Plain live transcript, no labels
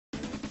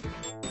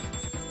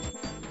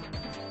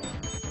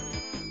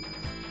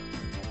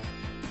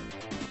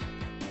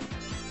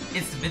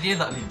It's the video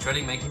that I've been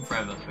dreading making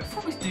forever.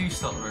 Before we do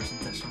start the roasting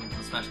session with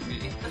the Smash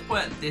community, let's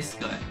point out this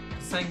guy,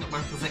 saying that my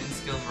presenting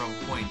skills are on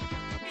point.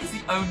 He's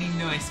the only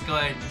nice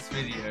guy in this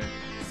video,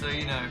 so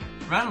you know,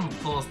 round of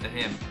applause to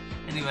him.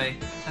 Anyway,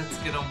 let's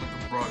get on with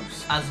the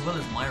roast, as well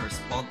as my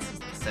responses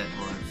to said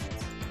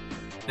roasts.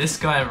 This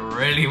guy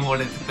really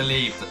wanted to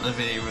believe that the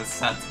video was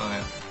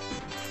satire.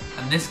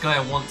 And this guy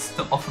wants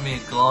to offer me a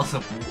glass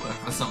of water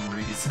for some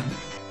reason.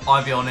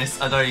 I'll be honest,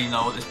 I don't even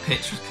know what this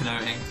picture was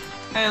connoting.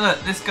 Hey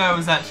look, this guy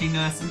was actually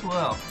nice as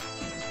well.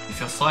 If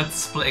you're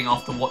side-splitting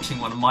after watching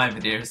one of my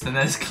videos, then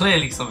there's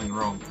clearly something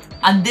wrong.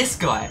 And this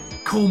guy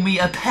called me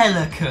a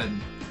pelican.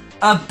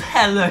 A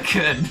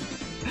pelican.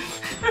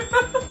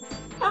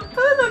 A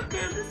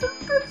pelican.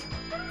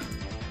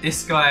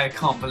 This guy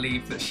can't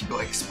believe that she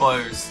got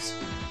exposed.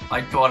 I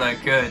got her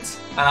good.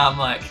 And I'm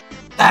like,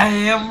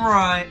 damn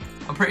right.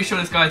 I'm pretty sure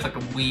this guy's like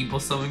a weeb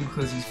or something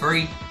because he's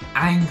very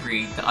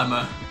angry that I'm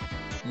a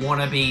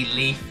wannabe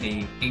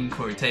leafy in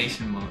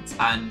quotation marks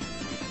and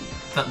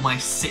that my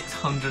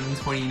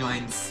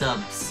 629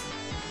 subs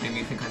made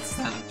me think I'd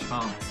stand a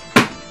chance.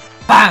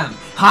 BAM!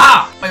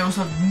 Ha! I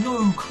also have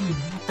no clue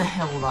what the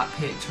hell that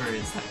picture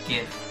is, that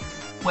gif.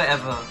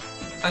 Whatever.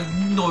 I have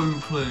no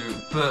clue,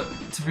 but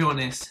to be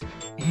honest,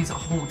 his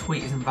whole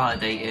tweet is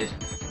invalidated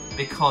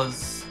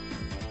because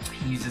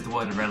he uses the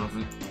word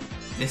irrelevant.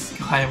 This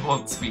guy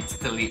wants me to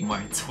delete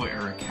my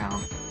Twitter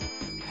account.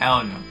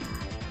 Hell no.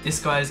 This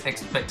guy's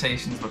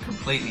expectations were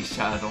completely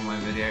shattered on my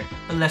video,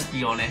 but let's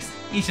be honest,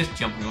 he's just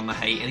jumping on the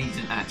hate and he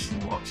didn't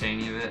actually watch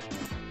any of it.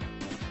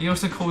 He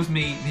also calls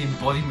me the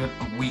embodiment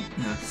of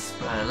weakness,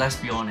 but let's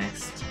be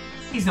honest,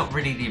 he's not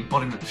really the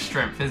embodiment of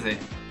strength, is he?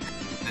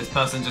 This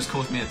person just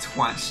calls me a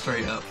twat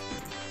straight up.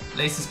 At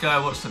least this guy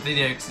watched the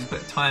video because he's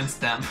put a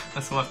timestamp,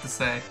 that's all I have to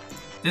say.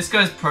 This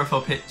guy's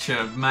profile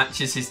picture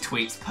matches his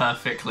tweets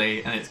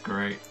perfectly and it's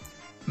great.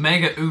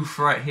 Mega oof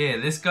right here.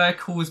 This guy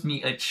calls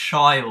me a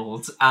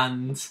child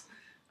and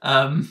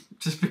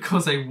just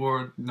because I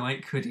wore a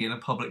Nike hoodie in a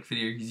public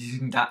video, he's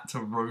using that to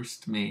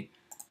roast me.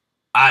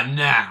 And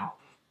now,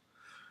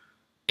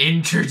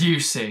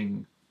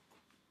 introducing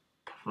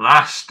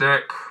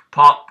Plastic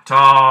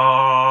Pop-Tart.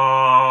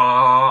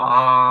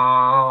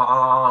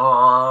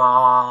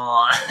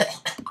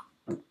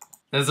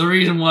 There's a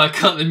reason why I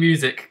cut the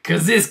music,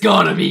 cause it's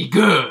gotta be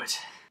good.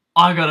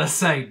 I gotta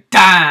say,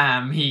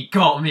 damn, he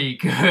got me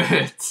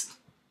good.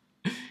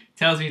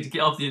 Tells me to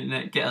get off the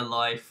internet, get a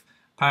life.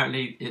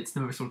 Apparently, it's the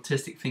most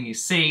autistic thing you've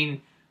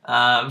seen.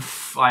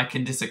 I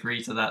can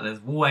disagree to that.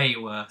 There's way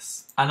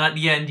worse. And at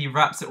the end, he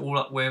wraps it all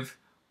up with,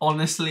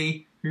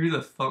 honestly, who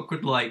the fuck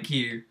would like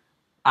you?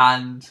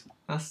 And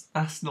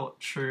that's not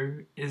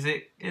true, is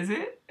it? Is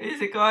it?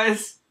 Is it,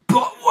 guys?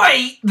 But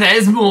wait,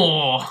 there's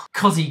more.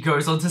 Cause he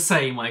goes on to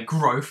say my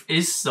growth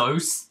is so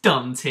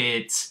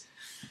stunted.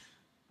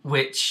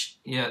 Which,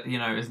 yeah, you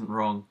know, isn't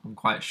wrong. I'm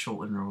quite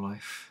short in real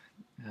life.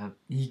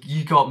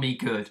 You got me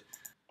good.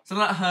 So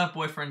that her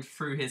boyfriend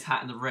threw his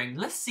hat in the ring.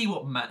 Let's see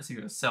what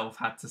Matsu herself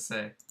had to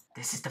say.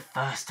 This is the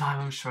first time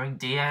I'm showing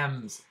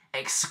DMs.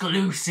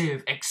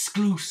 Exclusive,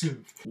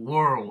 exclusive.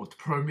 World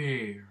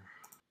premiere.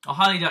 I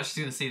highly doubt she's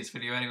going to see this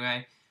video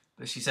anyway.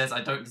 But she says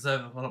I don't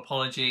deserve an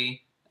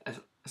apology.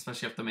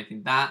 Especially after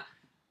making that.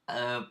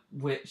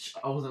 Which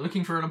I wasn't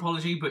looking for an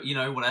apology, but you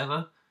know,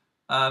 whatever.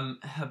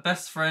 Her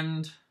best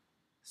friend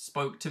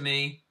spoke to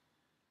me,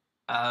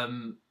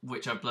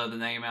 which I blurred the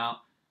name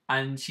out,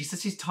 and she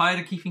says she's tired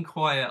of keeping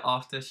quiet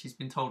after she's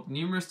been told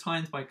numerous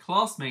times by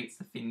classmates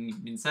the thing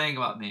you've been saying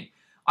about me.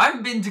 I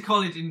haven't been to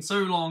college in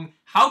so long,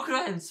 how could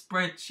I have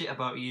spread shit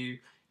about you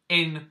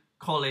in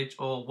college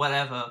or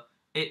whatever?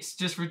 It's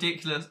just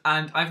ridiculous,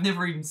 and I've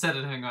never even said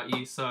anything about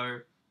you,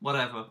 so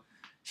whatever.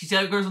 She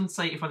goes on to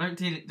say if I don't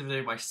delete the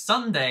video by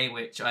Sunday,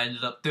 which I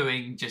ended up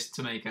doing just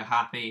to make her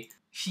happy,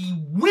 she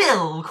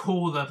will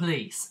call the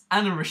police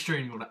and a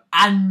restraining order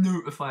and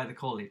notify the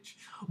college.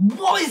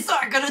 What is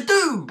that gonna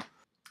do?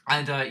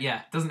 And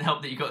yeah, doesn't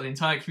help that you got the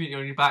entire community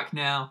on your back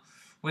now,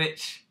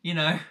 which, you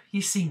know,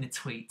 you've seen the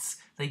tweets.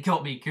 They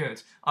got me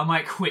good. I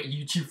might quit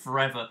YouTube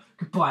forever.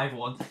 Goodbye,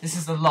 everyone. This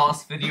is the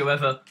last video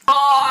ever.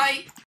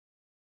 Bye!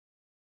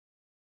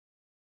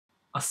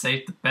 I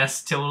saved the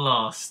best till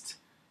last.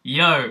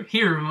 Yo,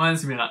 he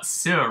reminds me of that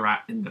sewer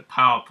rat in the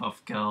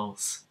Powerpuff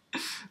Girls.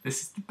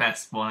 This is the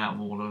best one out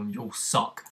of all of them. You'll suck.